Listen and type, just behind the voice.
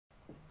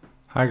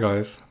Hi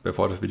guys,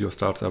 before this video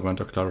starts I want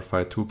to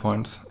clarify 2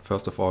 points.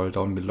 First of all,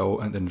 down below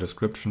and in the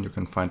description you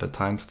can find the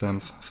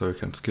timestamps so you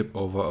can skip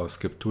over or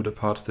skip to the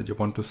parts that you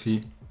want to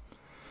see.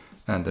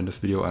 And in this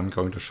video I'm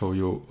going to show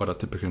you what a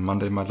typical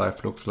Monday in my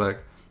life looks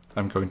like.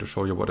 I'm going to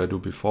show you what I do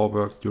before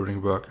work,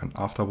 during work and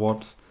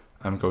afterwards.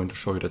 I'm going to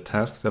show you the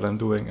tasks that I'm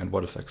doing and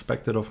what is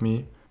expected of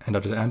me. And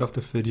at the end of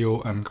the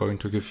video I'm going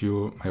to give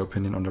you my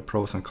opinion on the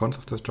pros and cons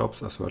of these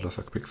jobs as well as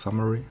a quick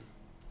summary.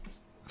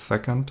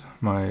 Second,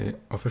 my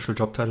official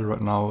job title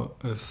right now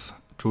is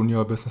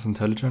Junior Business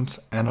Intelligence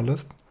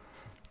Analyst.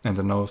 And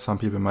I know some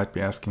people might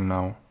be asking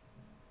now,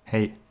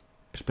 hey,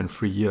 it's been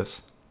 3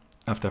 years.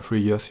 After 3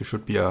 years you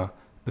should be a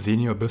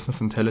Senior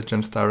Business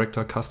Intelligence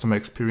Director, Customer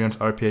Experience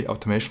RPA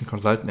Automation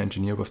Consultant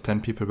Engineer with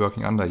 10 people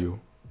working under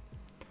you.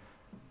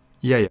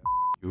 Yeah,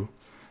 you.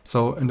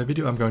 So in the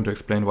video I'm going to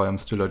explain why I'm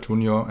still a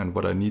junior and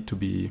what I need to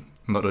be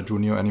not a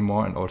junior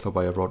anymore, and also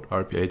why I wrote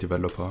RPA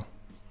Developer.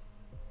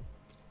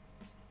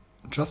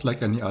 Just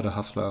like any other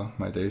hustler,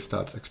 my day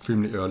starts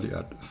extremely early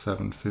at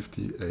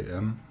 7:50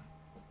 a.m.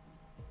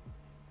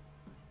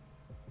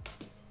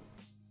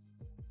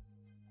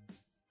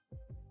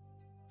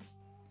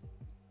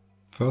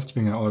 First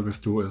thing I always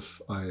do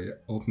is I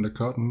open the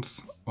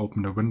curtains,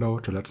 open the window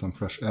to let some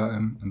fresh air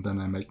in, and then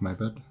I make my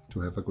bed to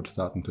have a good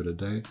start into the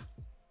day.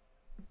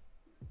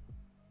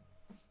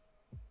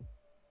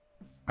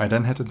 I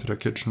then head into the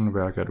kitchen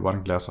where I get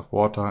 1 glass of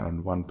water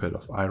and 1 pill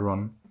of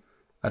iron.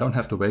 I don't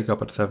have to wake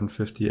up at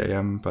 7:50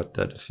 a.m, but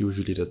that is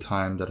usually the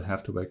time that I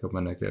have to wake up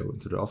when I go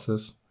into the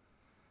office.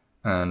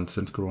 And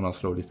since Corona is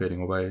slowly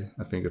fading away,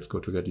 I think it's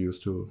good to get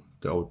used to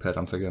the old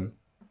patterns again.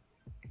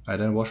 I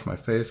then wash my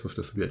face with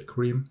this weird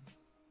cream.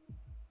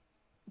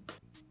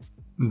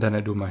 Then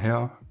I do my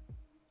hair.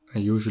 I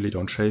usually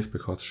don't shave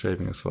because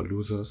shaving is for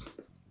losers.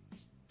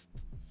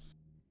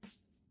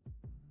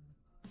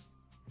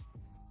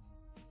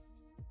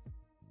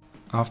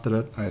 After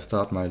that I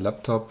start my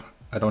laptop.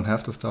 I don't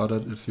have to start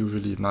it, it's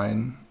usually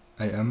 9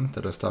 a.m.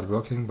 that I start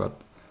working,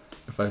 but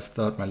if I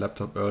start my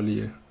laptop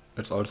early,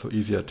 it's also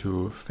easier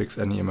to fix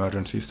any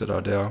emergencies that are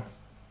there,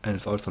 and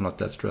it's also not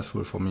that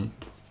stressful for me.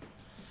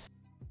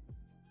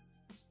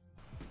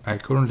 I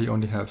currently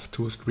only have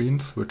 2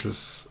 screens, which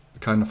is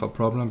kind of a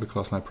problem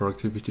because my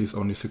productivity is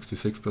only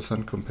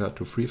 66% compared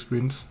to 3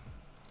 screens.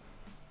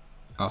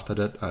 After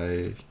that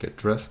I get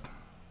dressed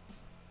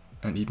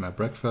and eat my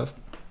breakfast,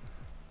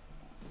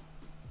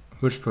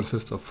 which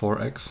consists of 4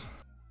 eggs.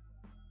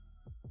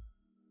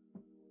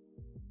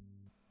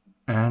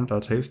 And a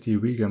tasty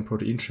vegan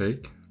protein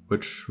shake,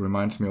 which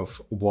reminds me of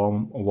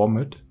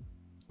vomit,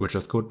 which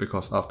is good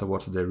because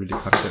afterwards they really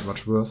can't get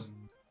much worse.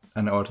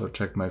 And I also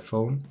check my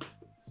phone.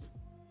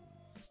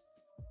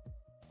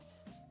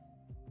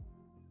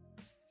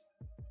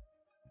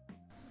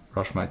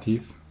 Brush my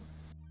teeth.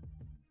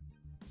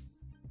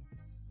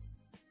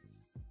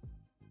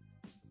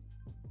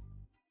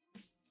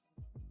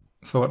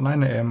 So at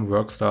 9 a.m.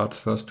 work starts.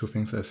 First 2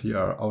 things I see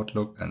are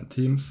Outlook and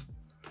Teams.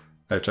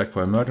 I check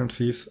for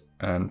emergencies,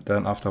 and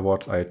then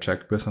afterwards I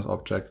check business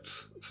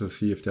objects to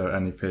see if there are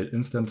any failed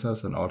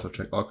instances, and also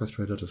check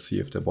Orchestrator to see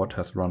if the bot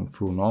has run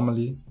through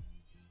normally.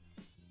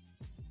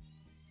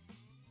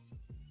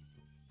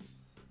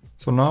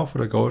 So now for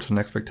the goals and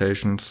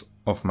expectations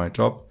of my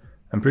job.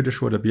 I'm pretty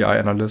sure the BI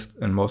analyst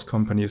in most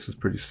companies is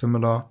pretty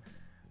similar,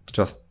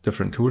 just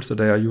different tools that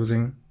they are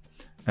using.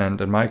 And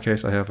in my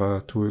case I have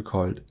a tool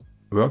called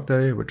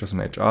Workday, which is an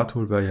HR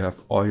tool where you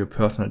have all your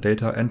personal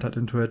data entered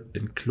into it,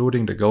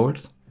 including the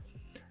goals.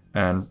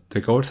 And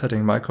the goal setting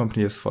in my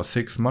company is for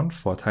 6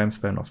 months, for a time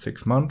span of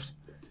 6 months.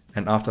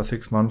 And after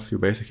 6 months you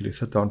basically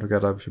sit down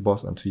together with your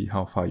boss and see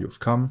how far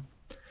you've come.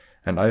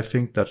 And I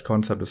think that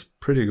concept is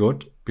pretty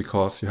good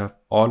because you have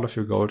all of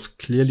your goals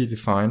clearly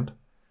defined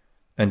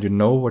and you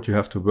know what you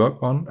have to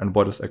work on and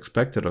what is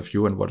expected of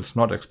you and what is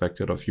not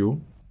expected of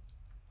you.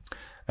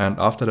 And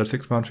after that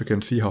 6 months you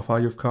can see how far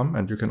you've come,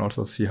 and you can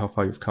also see how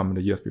far you've come in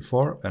the years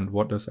before and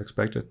what is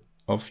expected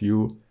of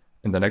you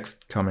in the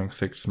next coming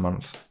 6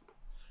 months.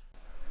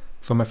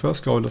 So my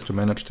first goal is to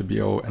manage the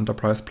BO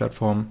enterprise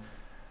platform,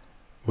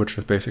 which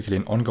is basically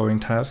an ongoing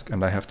task,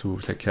 and I have to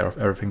take care of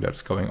everything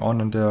that's going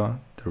on in there,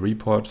 the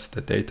reports,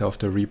 the data of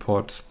the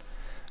reports.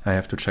 I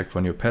have to check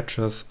for new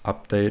patches,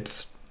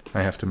 updates.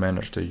 I have to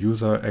manage the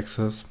user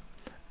access.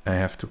 I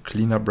have to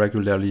clean up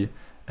regularly.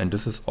 And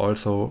this is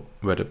also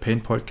where the pain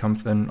point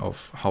comes in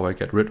of how I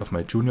get rid of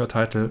my junior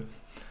title.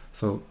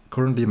 So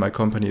currently my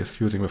company is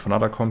fusing with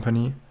another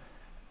company,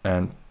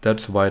 and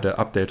that's why the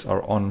updates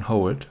are on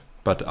hold.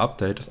 But the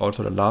update is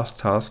also the last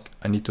task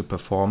I need to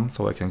perform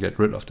so I can get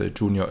rid of the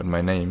junior in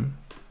my name.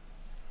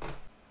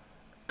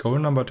 Goal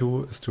number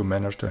 2 is to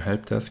manage the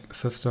help desk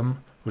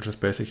system, which is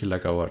basically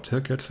like our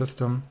ticket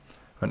system.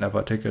 Whenever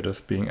a ticket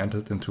is being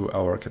entered into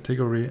our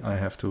category, I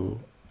have to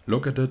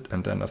look at it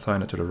and then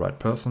assign it to the right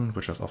person,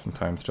 which is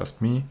oftentimes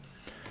just me.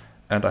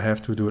 And I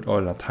have to do it all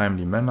in a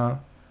timely manner.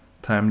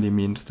 Timely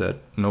means that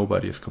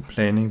nobody is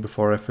complaining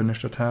before I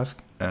finish the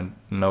task and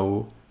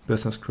no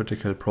business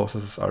critical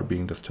processes are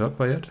being disturbed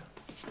by it.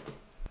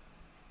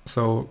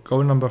 So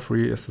goal number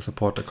 3 is to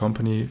support the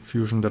company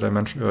fusion that I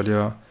mentioned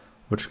earlier,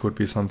 which could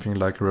be something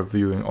like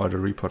reviewing all the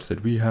reports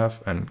that we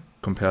have and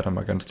compare them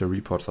against the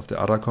reports of the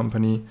other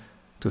company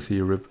to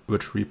see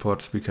which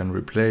reports we can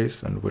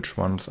replace and which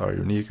ones are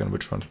unique and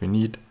which ones we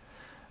need,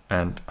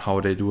 and how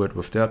they do it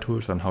with their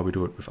tools and how we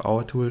do it with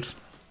our tools.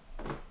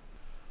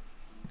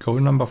 Goal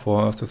number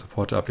 4 is to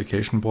support the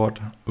application board,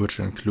 which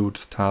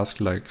includes tasks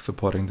like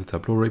supporting the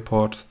Tableau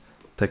reports,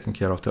 taking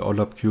care of the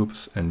OLAP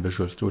cubes in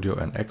Visual Studio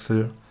and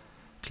Excel,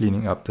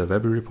 cleaning up the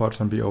Webby reports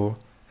in BO,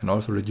 and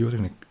also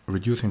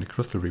reducing the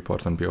Crystal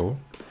reports in BO.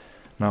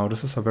 Now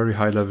this is a very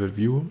high level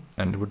view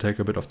and it would take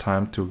a bit of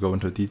time to go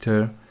into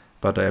detail,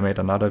 but I made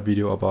another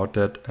video about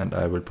that and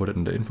I will put it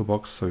in the info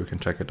box so you can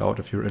check it out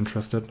if you're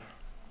interested.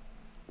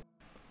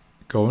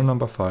 Goal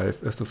number 5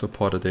 is to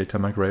support a data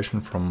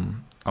migration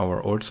from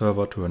our old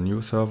server to a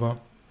new server,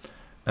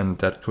 and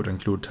that could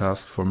include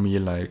tasks for me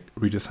like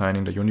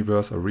redesigning the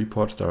universe or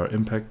reports that are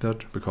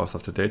impacted because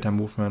of the data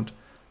movement.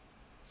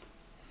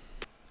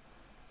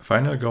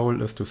 Final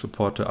goal is to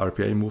support the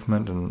RPA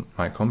movement in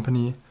my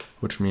company,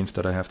 which means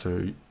that I have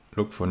to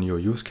look for new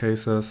use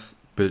cases,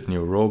 build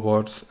new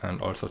robots, and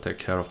also take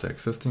care of the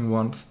existing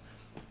ones.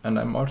 And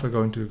I'm also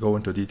going to go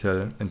into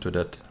detail into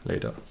that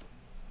later.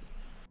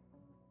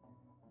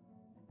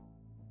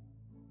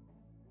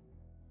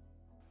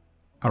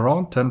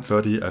 Around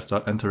 10:30 I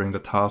start entering the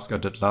task I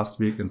did last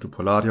week into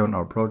Polarion,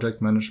 our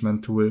project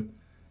management tool.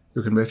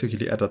 You can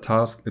basically add a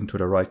task into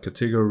the right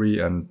category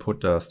and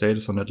put a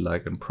status on it,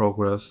 like in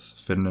progress,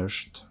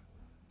 finished,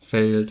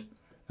 failed,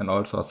 and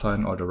also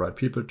assign all the right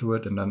people to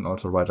it, and then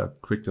also write a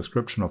quick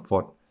description of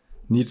what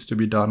needs to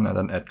be done and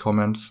then add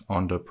comments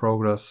on the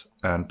progress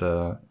and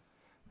the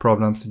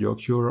problems that you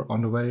occur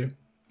on the way.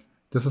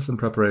 This is in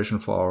preparation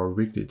for our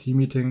weekly team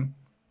meeting,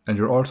 and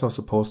you're also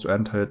supposed to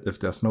enter it if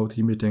there's no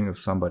team meeting, if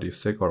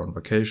somebody's sick or on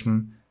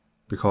vacation,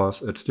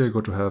 because it's still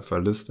good to have a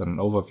list and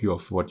an overview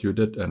of what you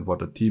did and what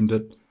the team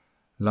did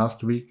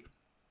last week.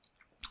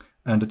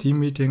 And the team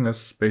meeting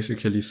is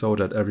basically so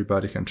that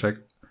everybody can check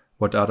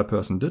what the other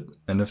person did,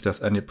 and if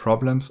there's any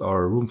problems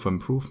or room for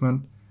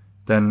improvement,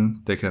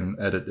 then they can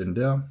add it in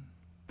there.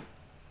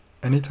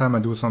 Anytime I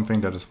do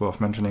something that is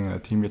worth mentioning in a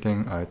team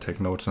meeting, I take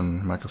notes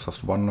in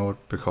Microsoft OneNote,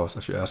 because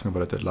if you ask me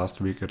what I did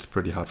last week, it's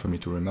pretty hard for me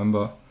to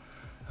remember.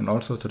 And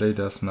also today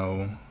there's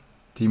no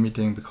team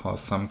meeting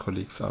because some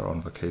colleagues are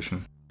on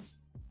vacation.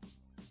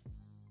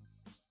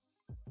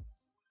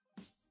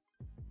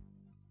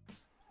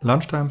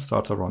 Lunchtime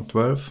starts around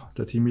 12.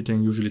 The team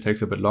meeting usually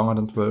takes a bit longer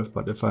than 12,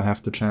 but if I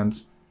have the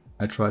chance,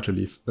 I try to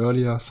leave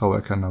earlier so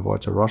I can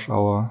avoid the rush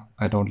hour.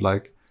 I don't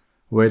like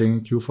waiting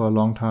in queue for a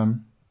long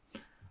time.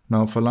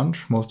 Now for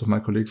lunch, most of my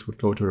colleagues would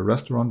go to the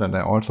restaurant, and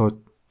I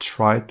also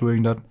tried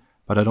doing that,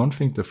 but I don't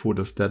think the food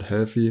is that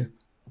healthy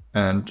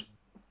and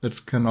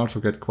it can also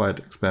get quite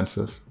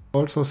expensive.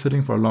 Also,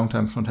 sitting for a long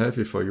time is not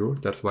healthy for you.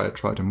 That's why I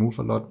try to move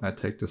a lot. I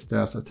take the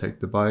stairs, I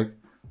take the bike,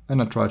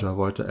 and I try to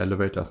avoid the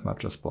elevator as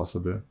much as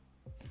possible.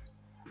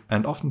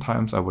 And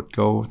oftentimes I would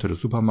go to the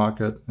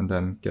supermarket and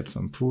then get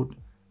some food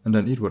and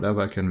then eat whatever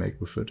I can make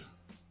with it.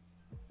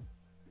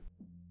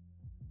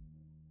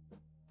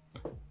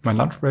 My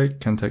lunch break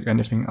can take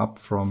anything up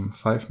from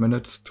 5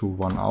 minutes to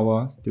 1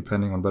 hour,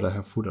 depending on whether I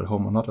have food at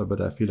home or not, or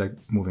whether I feel like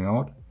moving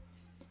out.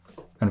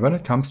 And when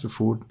it comes to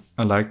food,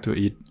 I like to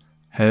eat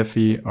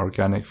healthy,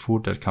 organic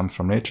food that comes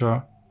from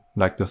nature,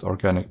 like this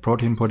organic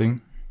protein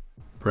pudding,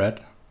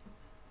 bread,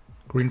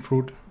 green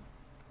fruit,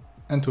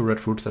 and 2 red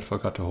fruits that I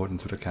forgot to hold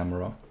into the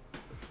camera.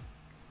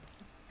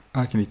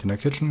 I can eat in the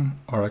kitchen,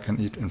 or I can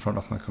eat in front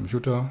of my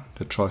computer.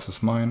 The choice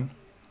is mine.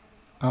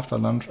 After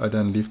lunch, I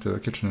then leave the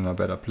kitchen in a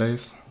better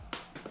place.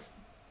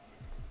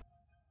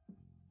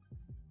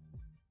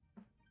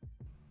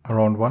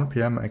 Around 1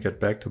 PM I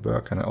get back to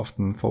work, and I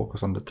often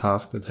focus on the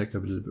tasks that take a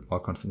little bit more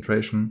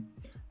concentration.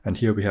 And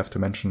here we have to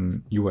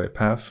mention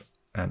UiPath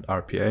and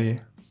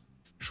RPA,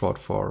 short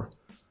for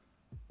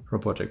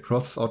Robotic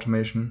Process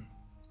Automation.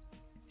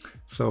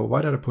 So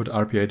why did I put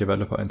RPA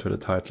Developer into the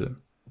title?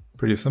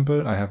 Pretty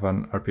simple, I have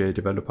an RPA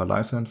Developer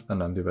license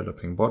and I'm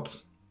developing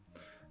bots.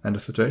 And the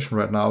situation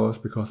right now is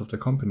because of the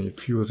company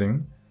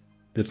fusing,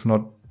 it's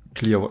not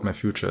clear what my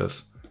future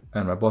is.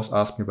 And my boss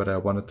asked me whether I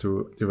wanted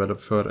to develop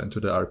further into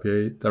the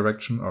RPA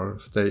direction or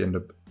stay in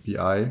the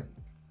BI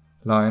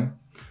line.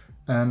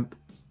 And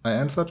I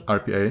answered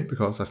RPA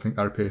because I think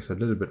RPA is a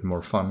little bit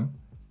more fun,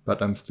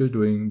 but I'm still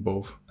doing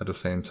both at the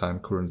same time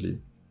currently.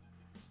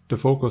 The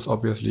focus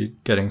obviously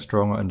getting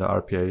stronger in the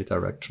RPA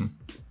direction.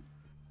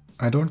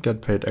 I don't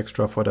get paid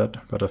extra for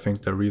that, but I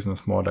think the reason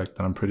is more like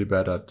that I'm pretty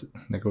bad at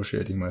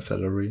negotiating my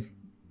salary.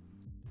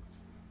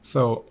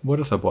 So,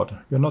 what is a bot?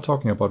 We're not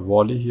talking about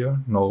WALL-E here,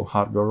 no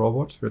hardware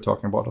robots, we're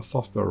talking about a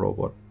software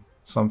robot.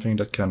 Something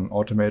that can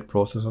automate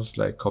processes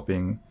like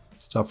copying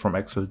stuff from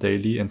Excel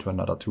daily into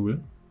another tool.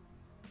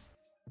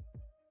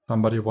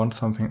 Somebody wants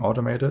something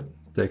automated,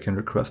 they can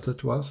request it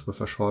to us with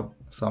a short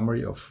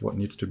summary of what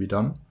needs to be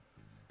done.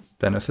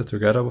 Then I sit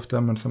together with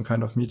them in some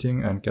kind of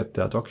meeting and get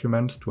their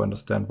documents to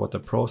understand what the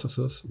process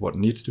is, what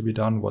needs to be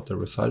done, what the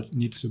result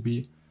needs to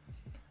be.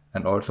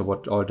 and also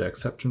what all the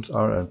exceptions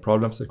are and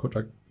problems that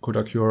could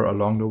occur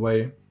along the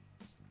way.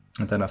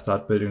 And then I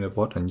start building the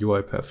bot in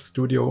UiPath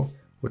Studio,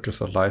 which is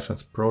a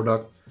licensed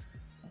product.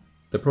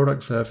 The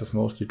product itself is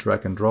mostly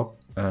drag and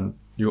drop, and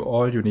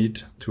all you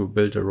need to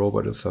build a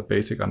robot is a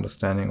basic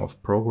understanding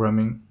of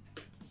programming.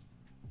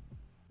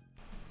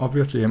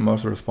 Obviously, I'm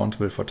also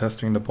responsible for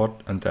testing the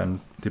bot and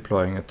then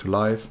deploying it to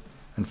live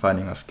and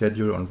finding a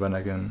schedule on when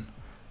I can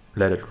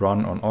let it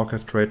run on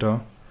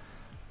Orchestrator.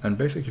 And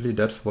basically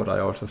that's what I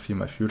also see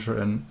my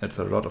future in. It's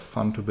a lot of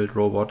fun to build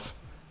robots,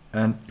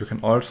 and you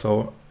can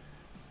also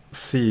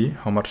see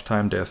how much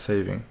time they are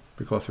saving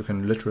because you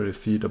can literally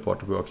see the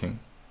bot working.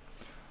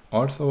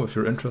 Also, if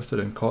you're interested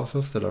in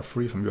courses that are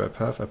free from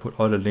UiPath, I put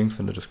all the links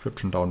in the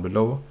description down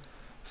below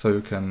so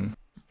you can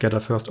get a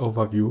first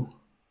overview.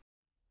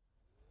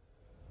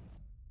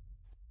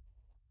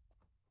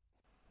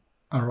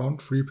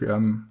 Around 3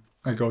 PM,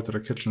 I go to the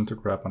kitchen to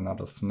grab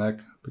another snack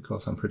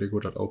because I'm pretty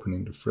good at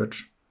opening the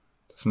fridge.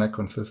 The snack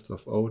consists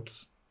of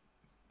oats,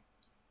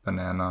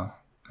 banana,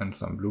 and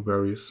some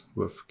blueberries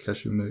with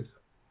cashew milk.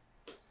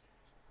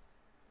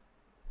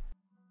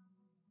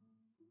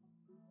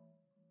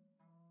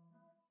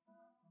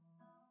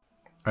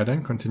 I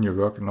then continue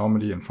work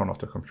normally in front of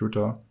the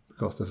computer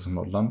because this is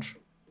not lunch.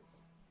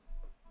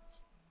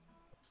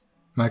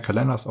 My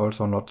calendar is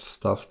also not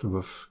stuffed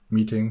with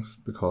meetings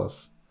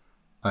because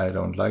I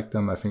don't like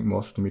them. I think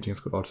most of the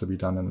meetings could also be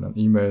done in an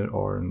email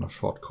or in a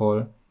short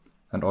call.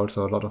 And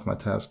also a lot of my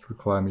tasks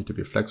require me to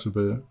be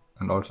flexible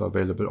and also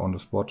available on the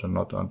spot and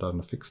not under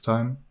a fixed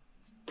time.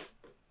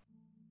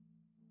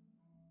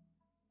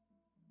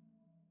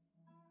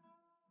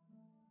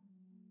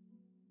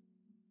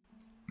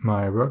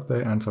 My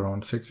workday ends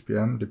around 6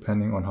 PM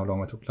depending on how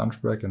long I took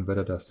lunch break and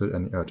whether there's still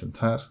any urgent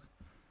tasks.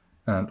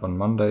 And on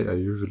Monday I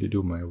usually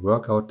do my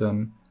workout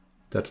then.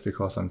 That's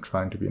because I'm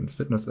trying to be a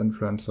fitness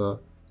influencer.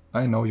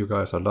 I know you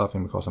guys are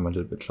laughing because I'm a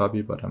little bit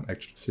chubby, but I'm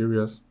actually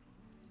serious.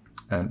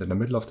 And in the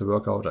middle of the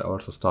workout I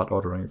also start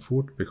ordering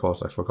food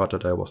because I forgot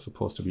that I was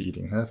supposed to be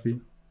eating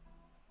healthy.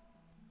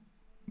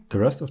 The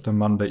rest of the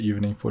Monday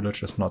evening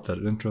footage is not that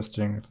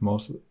interesting. It's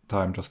most of the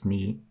time just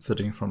me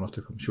sitting in front of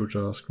the computer,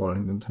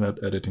 scrolling the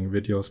internet, editing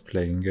videos,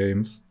 playing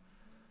games.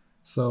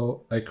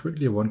 So I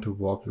quickly want to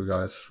walk you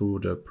guys through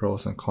the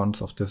pros and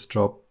cons of this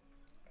job.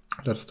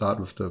 Let's start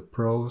with the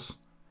pros.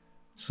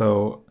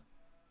 So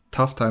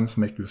tough times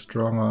make you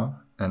stronger,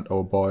 and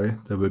oh boy,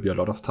 there will be a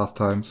lot of tough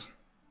times.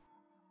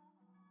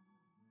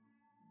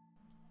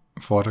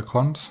 For the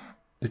cons,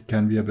 it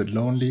can be a bit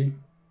lonely,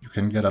 you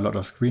can get a lot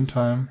of screen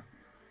time,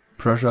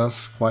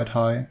 pressure's quite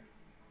high,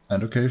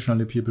 and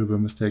occasionally people will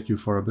mistake you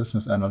for a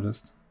business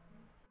analyst.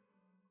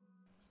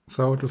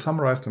 So to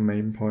summarize the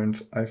main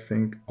points, I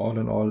think all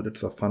in all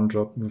it's a fun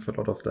job with a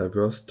lot of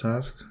diverse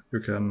tasks. You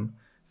can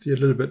see a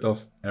little bit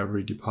of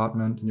every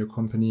department in your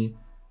company.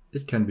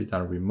 It can be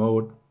done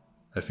remote.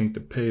 I think the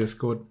pay is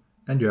good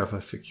and you have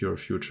a secure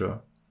future.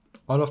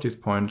 All of these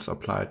points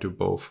apply to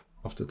both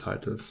of the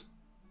titles.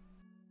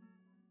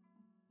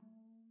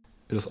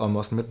 It is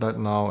almost midnight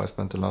now. I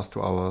spent the last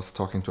 2 hours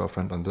talking to a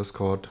friend on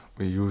Discord.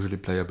 We usually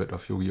play a bit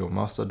of Yu-Gi-Oh!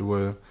 Master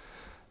Duel.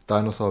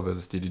 Dinosaur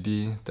versus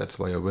DDD, that's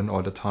why I win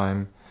all the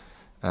time.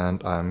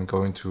 And I'm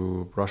going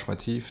to brush my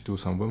teeth, do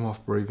some Wim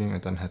Hof breathing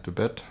and then head to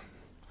bed.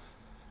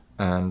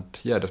 And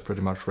yeah, that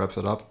pretty much wraps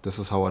it up. This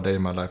is how a day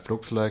in my life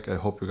looks like. I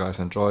hope you guys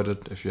enjoyed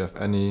it. If you have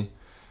any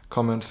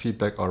comments,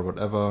 feedback or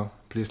whatever,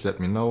 please let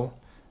me know.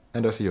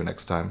 And I'll see you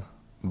next time.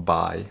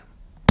 Bye.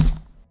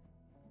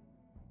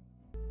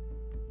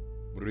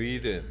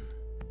 Breathe in,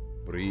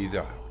 breathe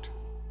out,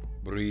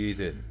 breathe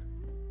in,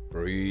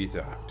 breathe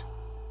out.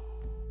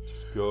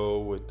 Just go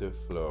with the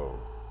flow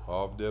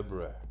of the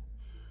breath.